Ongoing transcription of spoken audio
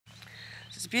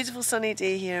It's a beautiful sunny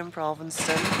day here in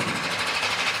Provincetown,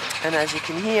 and as you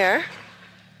can hear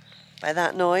by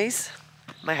that noise,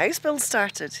 my house build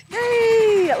started.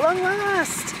 Yay! At long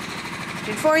last! It's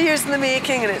been 4 years in the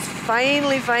making and it's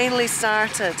finally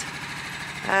started,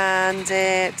 and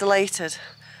delighted.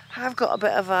 I've got a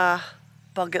bit of a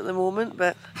bug at the moment,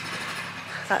 but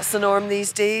that's the norm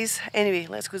these days. Anyway,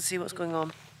 let's go see what's going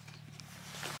on.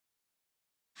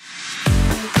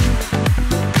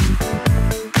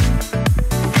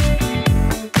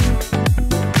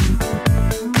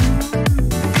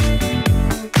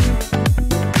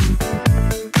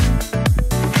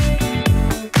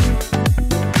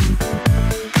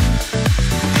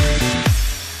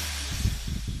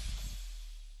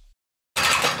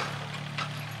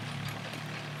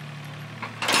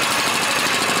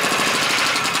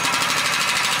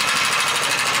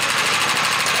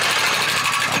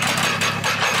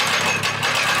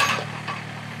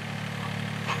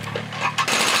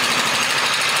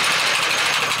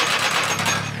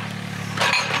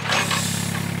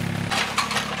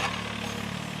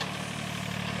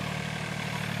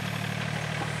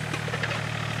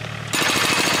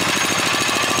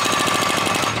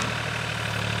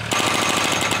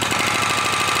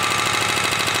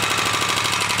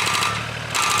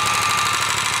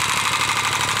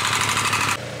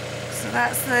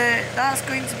 That's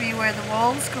going to be where the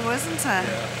walls go, isn't it?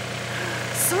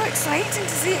 Yeah. So exciting to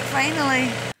see it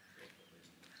finally.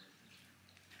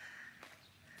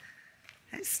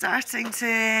 It's starting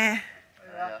to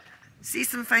see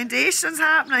some foundations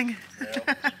happening.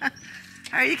 Yeah.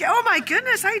 How are you oh my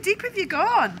goodness, how deep have you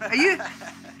gone? Are you?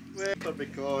 Well,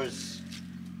 because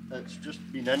it's just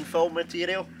been infill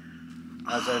material,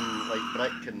 as in like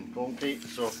brick and concrete,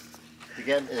 so to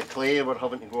get into the clay we're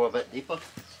having to go a bit deeper.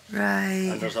 Right.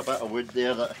 And there's a bit of wood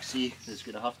there that I see is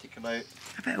going to have to come out.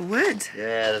 A bit of wood?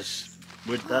 Yeah, there's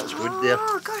wood, that's wood there.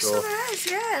 Oh gosh, so there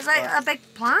is, yeah. It's like a big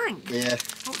plank. Yeah.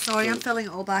 Oh, sorry, I'm filling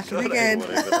it all back in again.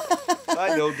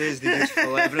 Back in the old days, they just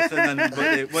fill everything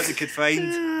in what they could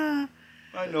find.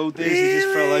 Back in the old days, they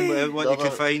just fill in what they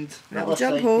could find. I'll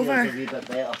jump over. A wee bit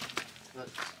better.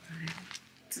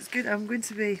 It's good. I'm going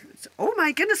to be. Oh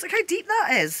my goodness! Look how deep that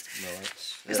is. No,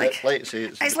 it's like I say,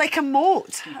 it's like a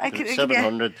moat. It's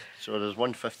 700, so there's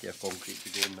 150 of concrete to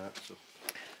go in that. So.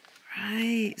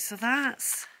 Right. So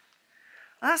that's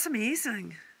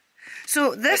amazing.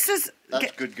 So that's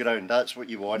good ground. That's what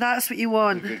you want. That's what you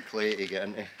want. Good clay to get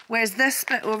into. Whereas this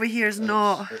bit over here is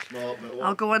not. It's not. But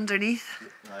I'll go underneath.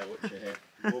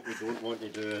 What we don't want to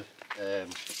do,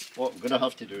 what I'm going to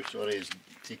have to do, sorry, is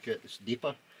take it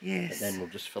deeper. Yes. And then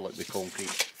we'll just fill it with concrete.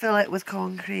 Fill it with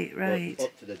concrete, right.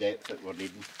 Up to the depth that we're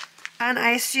needing. And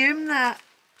I assume that,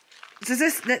 so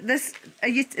is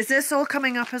this all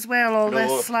coming up as well,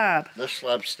 this slab? This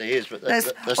slab stays, but this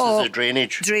is the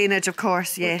drainage. Drainage, of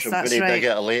course, yes, which that's I'm going to right. dig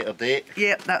at a later date.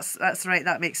 Yep, that's right,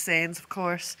 that makes sense, of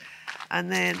course.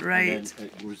 And then, right. And then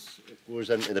it goes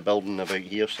into the building about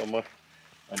here somewhere.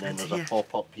 And then there's a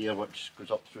pop up here which goes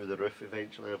up through the roof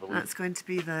eventually, I believe. That's going to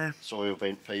be the soil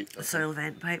vent pipe. The soil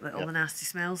vent pipe with all the nasty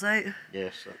smells out.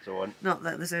 Yes, that's the one. Not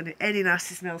that there's any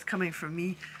nasty smells coming from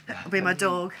me. It'll be my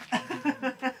dog.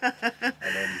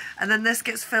 and then this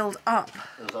gets filled up.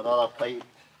 There's another pipe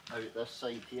out this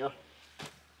side here,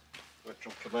 which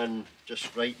will come in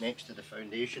just right next to the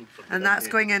foundation. And that's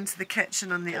going into the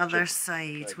kitchen on the other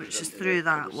side, which is through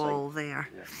that wall there.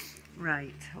 Yeah.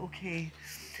 Right, okay.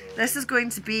 This is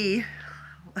going to be,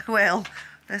 well,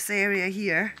 this area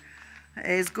here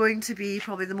is going to be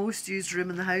probably the most used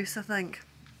room in the house, I think.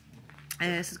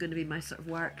 This is going to be my sort of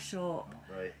workshop,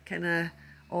 kind of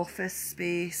office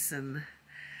space, and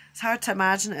it's hard to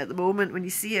imagine it at the moment when you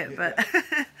see it, but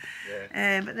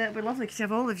but that'll be lovely because you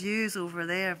have all the views over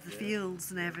there of the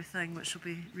fields and everything, which will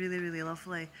be really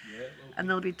lovely. And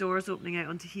there'll be doors opening out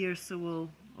onto here, so we'll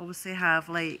obviously have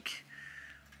like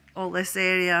all this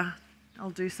area. I'll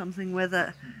do something with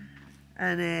it,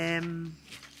 and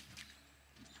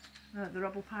the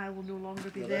rubble pile will no longer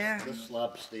be there. This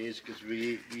slab stays because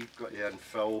we've got to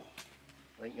infill.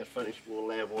 I think your finished floor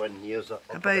level in here is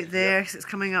about there, because it's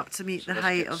coming up to meet the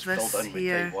height of this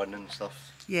here. Type 1 and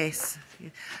stuff. Yes. Yeah.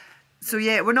 So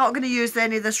yeah, we're not going to use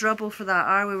any of this rubble for that,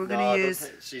 are we? We're going to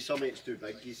use. See, some of it's too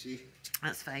big. You see.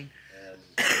 That's fine.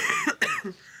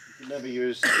 You can maybe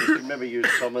use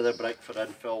some of the brick for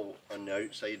infill on the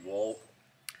outside wall.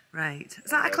 Right.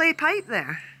 Is that a clay pipe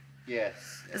there?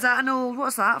 Yes. Is that an old,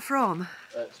 what's that from?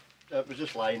 It was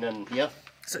just lying in here.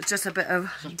 So it's just a bit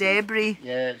of debris?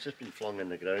 Yeah, it's just been flung in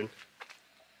the ground.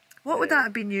 What would that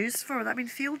have been used for? Would that have been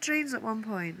field drains at one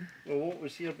point? Well, what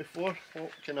was here before?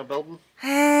 What kind of building?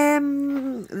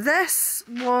 This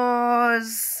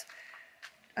was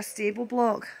a stable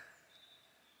block.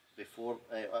 Before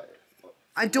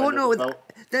I don't when it was know. built?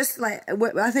 This, like,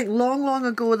 I think long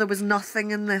ago there was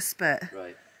nothing in this bit.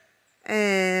 Right.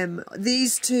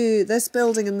 These two, this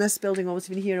building and this building,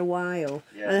 obviously been here a while,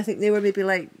 Yeah. and I think they were maybe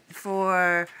like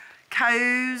for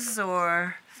cows,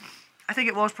 or I think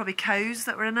it was probably cows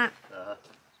that were in it.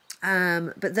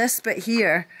 But this bit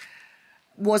here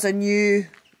was a newer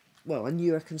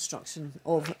construction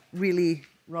of really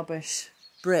rubbish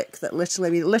brick that literally,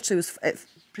 I mean, it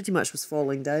pretty much was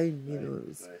falling down. You know, it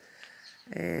was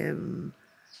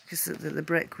because the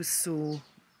brick was so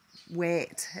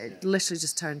wet, it literally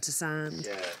just turned to sand.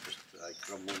 Yeah, just like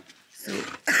crumbling. So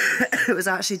it was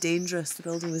actually dangerous. The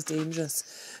building was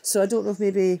dangerous. So I don't know if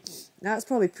maybe that's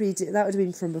probably that would have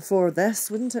been from before this,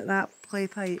 wouldn't it? That clay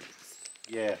pipe.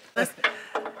 Yeah.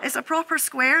 It's a proper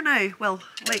square now. Well,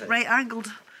 like right angles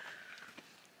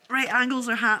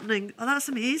are happening. Oh, that's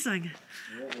amazing.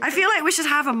 I feel like we should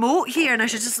have a moat here, and I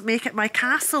should just make it my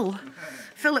castle.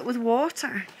 Fill it with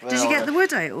water. Did you get the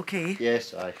wood out okay?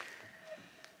 Yes, aye.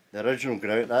 The original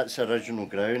ground, that's the original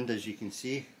ground, as you can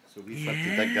see. So we've had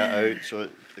to dig that out. So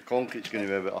the concrete's going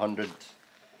to be about 100.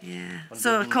 Yeah.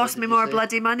 So it cost me more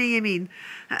bloody money, you mean?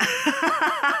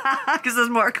 Because there's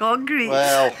more concrete.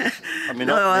 Well, I mean,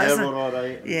 No, up there that's we're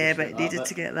alright. Yeah, but needed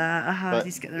to get that. But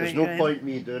Need to get the there's right no ground. point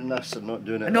me doing this and not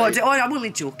doing it No, right. I'm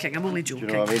only joking. I'm only joking.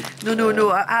 Do you know what I mean?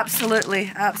 No, absolutely.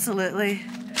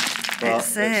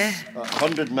 But It's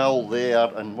 100 mil there,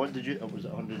 and what did you, was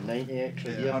it 190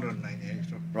 extra here? 190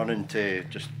 extra. Running to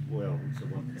just, well, it's a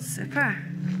one. super.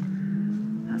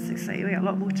 That's exciting. We got a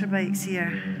lot of motorbikes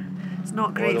here. It's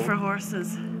not great for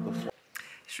horses.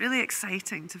 It's really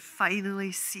exciting to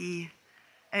finally see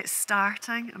it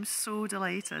starting. I'm so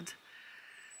delighted.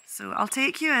 So I'll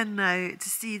take you in now to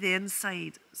see the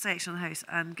inside section of the house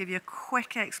and give you a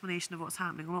quick explanation of what's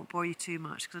happening. I won't bore you too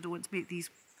much because I don't want to make these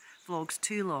vlogs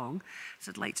too long.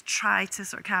 So I'd like to try to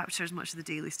sort of capture as much of the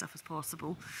daily stuff as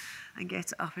possible and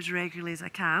get it up as regularly as I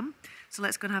can. So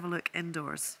let's go and have a look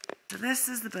indoors. So this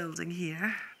is the building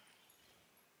here.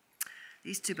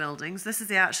 These two buildings. This is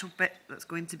the actual bit that's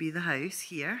going to be the house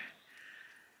here.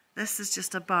 This is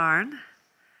just a barn.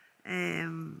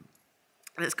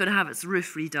 It's going to have its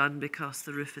roof redone because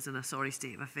the roof is in a sorry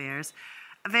state of affairs.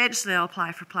 Eventually I'll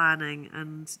apply for planning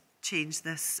and change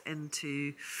this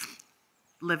into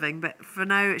living, but for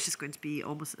now it's just going to be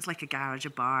it's like a garage, a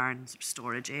barn,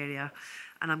 storage area,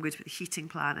 and I'm going to put the heating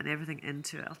plant and everything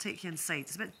into it. I'll take you inside.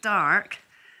 It's a bit dark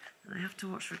and I have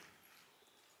to watch for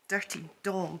dirty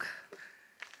dog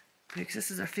because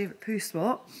this is our favourite poo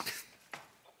spot.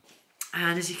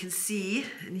 And as you can see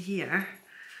in here,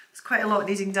 there's quite a lot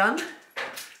needing done.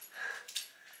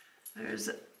 There's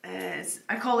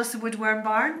I call this the woodworm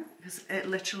barn because it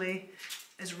literally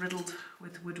is riddled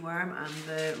with woodworm and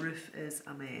the roof is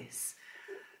a mess.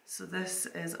 So this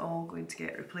is all going to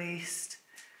get replaced,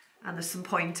 and there's some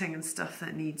pointing and stuff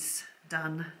that needs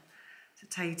done to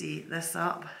tidy this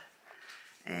up.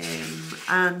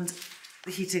 And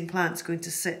the heating plant's going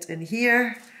to sit in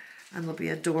here, and there'll be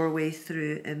a doorway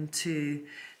through into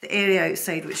the area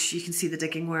outside which you can see the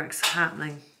digging works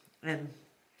happening in.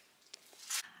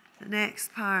 The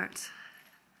next part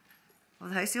of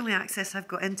the house, the only access I've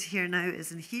got into here now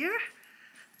is in here,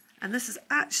 and this is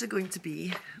actually going to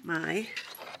be my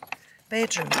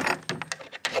bedroom.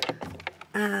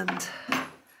 And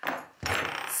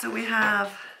so there's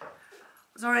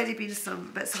already been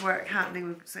some bits of work happening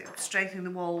with like strengthening the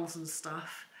walls and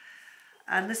stuff,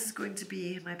 and this is going to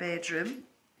be my bedroom.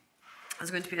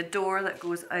 There's going to be a door that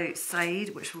goes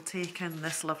outside which will take in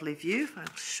this lovely view. I'll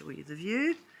show you the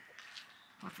view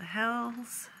of the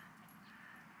hills,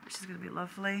 which is going to be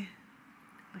lovely,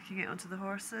 looking out onto the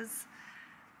horses.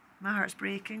 My heart's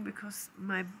breaking because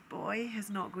my boy is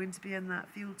not going to be in that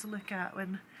field to look at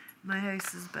when my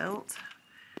house is built,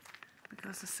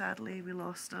 because sadly we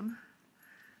lost him.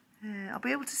 I'll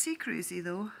be able to see Cruzy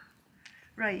though.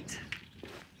 Right,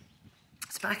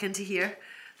 it's back into here.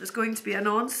 There's going to be an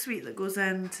ensuite that goes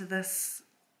into this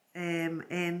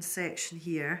end section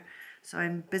here. So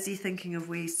I'm busy thinking of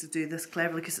ways to do this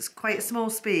cleverly because it's quite a small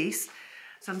space.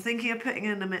 So I'm thinking of putting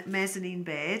in a mezzanine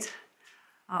bed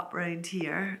up round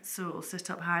here, so it'll sit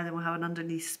up higher, then we'll have an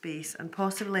underneath space, and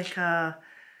possibly like a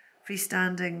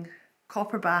freestanding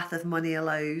copper bath if money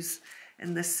allows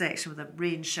in this section with a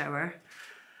rain shower.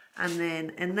 And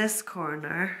then in this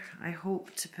corner I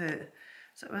hope to put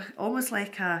sort of almost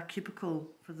like a cubicle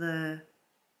for the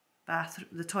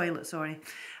toilet, sorry,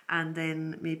 and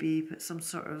then maybe put some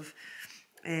sort of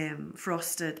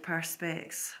frosted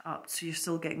perspex up so you're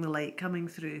still getting the light coming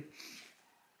through.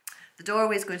 The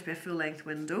doorway is going to be a full length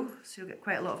window, so you'll get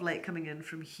quite a lot of light coming in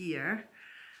from here.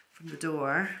 from the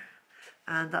door,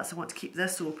 and I want to keep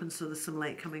this open so there's some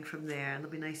light coming from there, and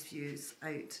there'll be nice views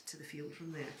out to the field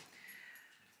from there.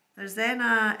 There's then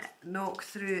a knock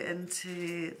through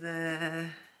into the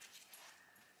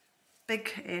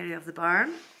big area of the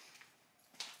barn,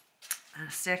 and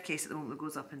a staircase at the moment that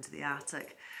goes up into the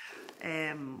attic.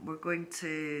 We're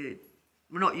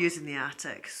not using the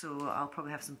attic, so I'll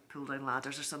probably have some pull down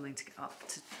ladders or something to get up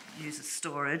to use as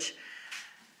storage.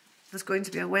 There's going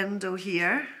to be a window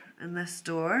here in this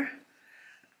door.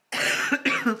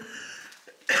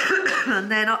 And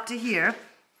then up to here,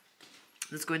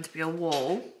 there's going to be a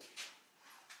wall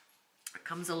that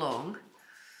comes along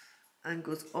and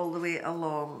goes all the way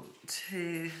along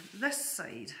to this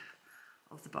side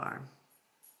of the barn.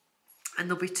 And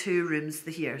there'll be 2 rooms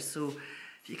here. So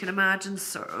if you can imagine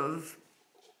sort of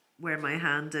where my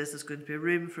hand is, there's going to be a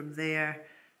room from there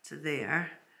to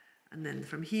there. And then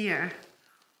from here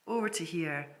over to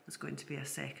here, there's going to be a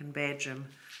second bedroom,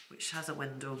 which has a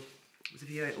window with a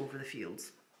view out over the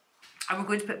fields. And we're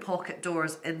going to put pocket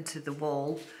doors into the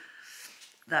wall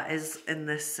that is in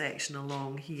this section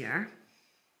along here.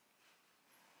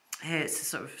 It's a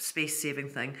sort of space-saving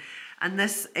thing. And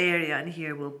this area in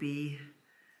here will be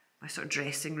my sort of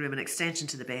dressing room, an extension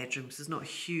to the bedroom, so there's not a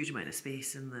huge amount of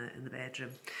space in the bedroom.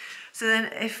 So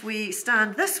then if we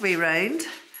stand this way round,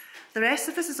 the rest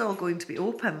of this is all going to be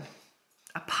open,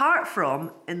 apart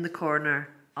from in the corner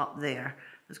up there.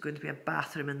 There's going to be a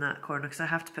bathroom in that corner because I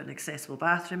have to put an accessible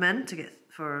bathroom in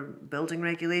for building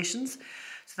regulations.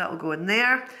 So that will go in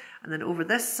there. And then over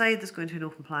this side, there's going to be an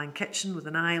open plan kitchen with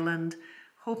an island.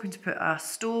 Hoping to put a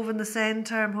stove in the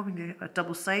centre. I'm hoping to get a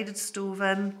double-sided stove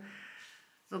in.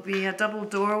 There'll be a double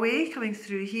doorway coming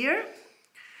through here.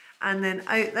 And then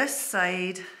out this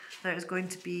side, there's going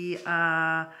to be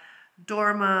a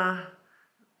dormer,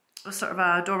 sort of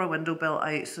a dormer window built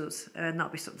out. So that'll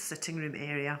be sort of the sitting room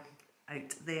area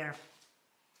out there.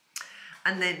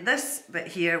 And then this bit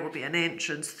here will be an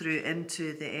entrance through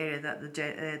into the area that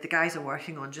the guys are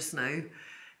working on just now,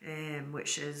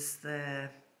 which is the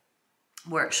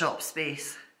workshop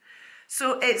space.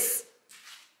 So it's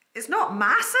not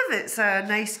massive, it's a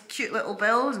nice cute little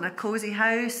build and a cosy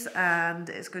house, and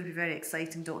it's going to be very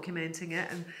exciting documenting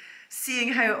it and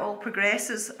seeing how it all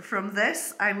progresses from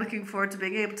this. I'm looking forward to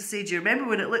being able to say, do you remember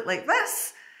when it looked like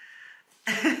this?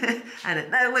 And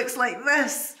it now looks like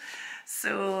this.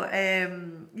 So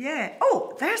yeah,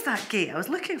 oh, there's that gate. I was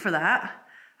looking for that.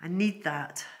 I need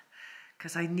that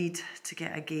because I need to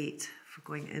get a gate for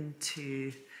going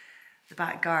into the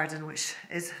back garden, which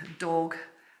is dog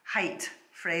height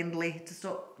friendly, to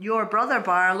stop your brother,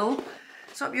 Barlow,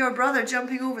 stop your brother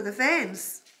jumping over the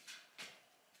fence.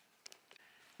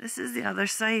 This is the other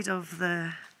side of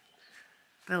the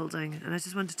building, and I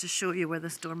just wanted to show you where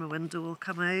this dormer window will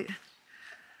come out.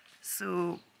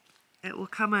 So it will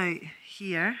come out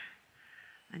here,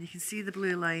 and you can see the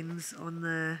blue lines on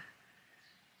the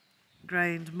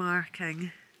ground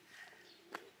marking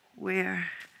where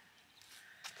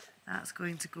that's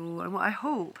going to go. And what I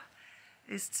hope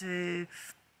is to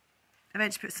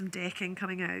eventually put some decking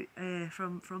coming out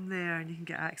from there, and you can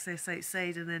get access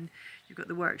outside, and then you've got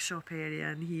the workshop area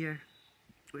in here,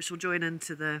 which will join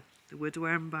into the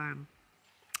woodworm barn.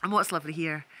 And what's lovely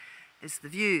here is the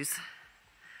views.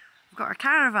 We've got our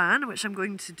caravan, which I'm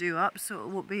going to do up, so it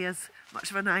won't be as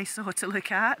much of an eyesore to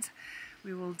look at.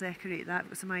 We will decorate that,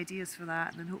 with some ideas for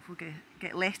that, and then hopefully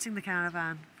get letting the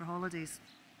caravan for holidays.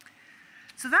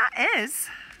 So that is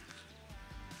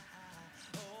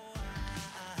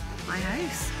my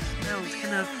house, built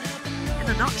kind of in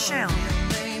a nutshell.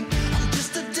 I'm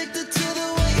just addicted to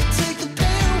the way you take the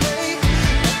pain away.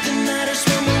 Nothing matters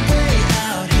when we're way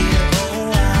out here. Oh,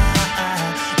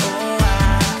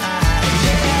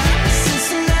 yeah.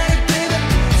 Cincinnati, baby.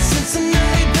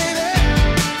 Cincinnati, baby.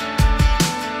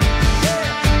 Yeah.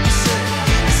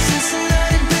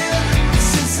 Cincinnati, baby.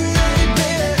 Cincinnati,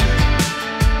 baby.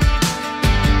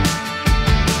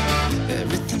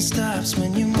 Everything stops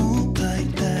when you move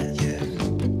like that, yeah.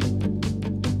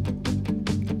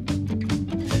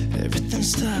 Everything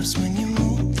stops when you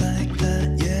move like that,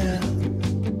 yeah.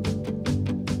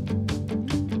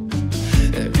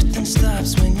 Everything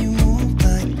stops when you